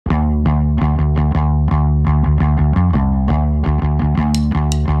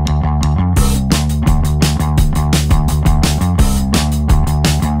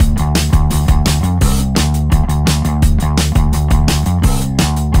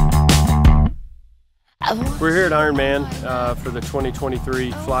We're here at Ironman for the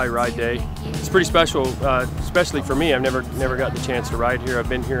 2023 Fly Ride Day. It's pretty special, especially for me. I've never got the chance to ride here. I've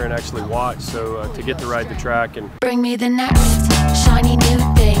been here and actually watched, so to get to ride the track and bring me the next shiny new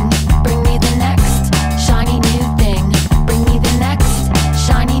thing. Bring me the next shiny new thing. Bring me the next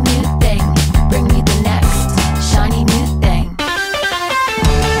shiny new thing. Bring me the next shiny new thing.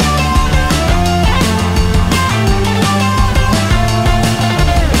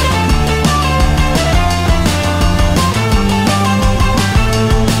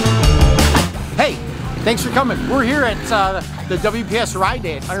 Hey, thanks for coming. We're here at the WPS Ride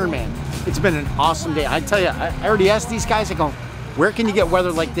Day at Ironman. It's been an awesome day. I tell you, I already asked these guys, I go, where can you get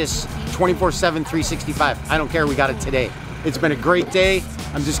weather like this 24/7, 365? I don't care, we got it today. It's been a great day.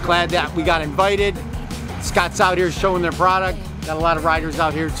 I'm just glad that we got invited. Scott's out here showing their product. Got a lot of riders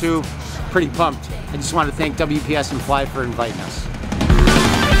out here too. Pretty pumped. I just want to thank WPS and Fly for inviting us.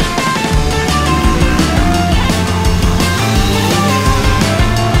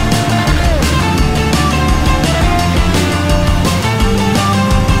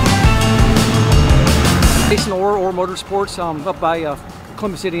 Or Motorsports up by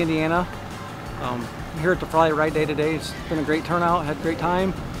Columbus City, Indiana. Here at the Fly Ride Day today. It's been a great turnout, had a great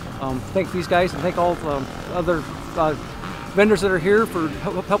time. Thank these guys and thank all the other vendors that are here for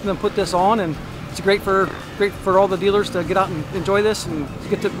helping them put this on, and it's great for all the dealers to get out and enjoy this and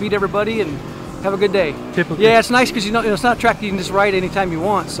get to meet everybody and have a good day. Typically. Yeah, it's nice because it's not a track you can just ride anytime you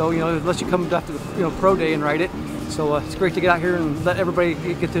want. So unless you come after the pro day and ride it. So it's great to get out here and let everybody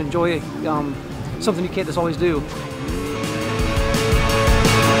get to enjoy something you can't just always do.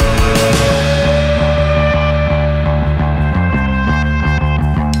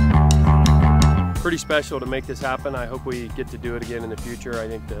 pretty special to make this happen. I hope we get to do it again in the future. I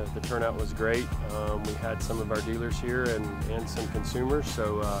think the turnout was great. We had some of our dealers here and some consumers,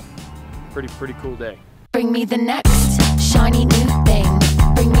 so pretty cool day. Bring me the next shiny new thing.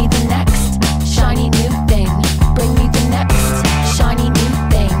 Bring me the next shiny new thing. Bring me the next shiny new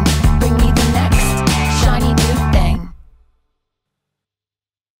thing. Bring me the next shiny new thing.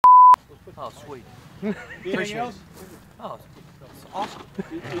 Oh, sweet. Anything else? Oh, it's awesome.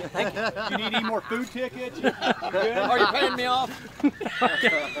 Thank you. You need any more food tickets? You good? Are you paying me off?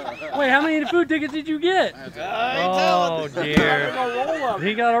 Wait, how many food tickets did you get? Oh, dear.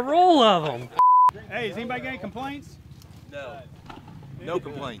 He got a roll of them. Hey, has anybody got any complaints? No. No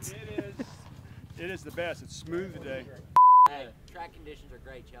complaints. It is the best. It's smooth today. Hey, track conditions are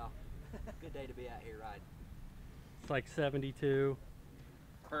great, y'all. Good day to be out here riding. It's like 72.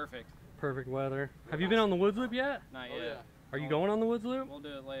 Perfect. Perfect weather. Have you been on the Woods Loop yet? Not yet. yeah. Are you going on the Woods Loop? We'll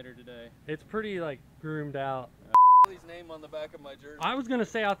do it later today. It's pretty like groomed out. His name on the back of my jersey. I was gonna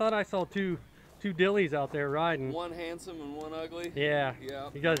say I thought I saw two dillies out there riding. One handsome and one ugly. Yeah. Yeah.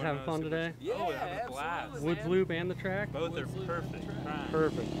 You guys having fun today? Yeah, Oh, we're having a blast. absolutely, Woods man. Loop and the track? Both are perfect.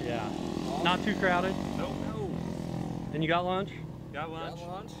 Perfect, yeah. Not too crowded. Nope. No. And you got lunch? Got lunch. Got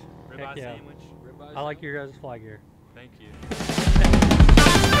lunch. Ribeye Heck yeah. sandwich. Ribeye I like your guys' fly gear. Thank you.